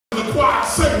the choir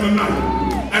sing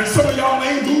tonight, and some of y'all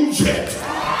ain't moved yet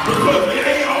because it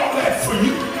ain't all that for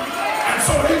you. And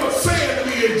so they were saying to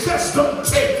me, it just don't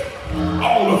take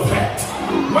all of that.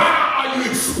 Why are you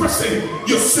expressing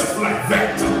yourself like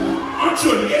that? Aren't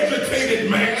you an educated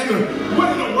man?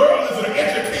 What in the world is an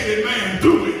educated man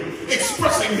doing,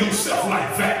 expressing himself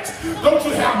like that? Don't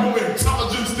you have more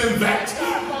intelligence than that?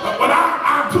 But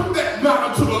I took that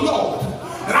matter to the Lord,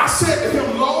 and I said to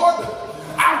him, Lord,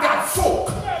 I've got folk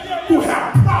who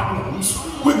have problems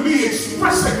with me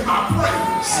expressing my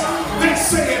praise. They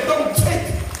say it don't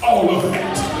take all of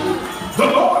that. The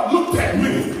Lord looked at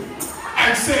me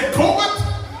and said, Colbert,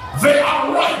 they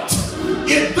are right.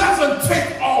 It doesn't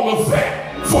take all of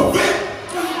that for them.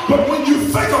 But when you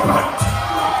think about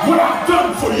what I've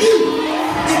done for you,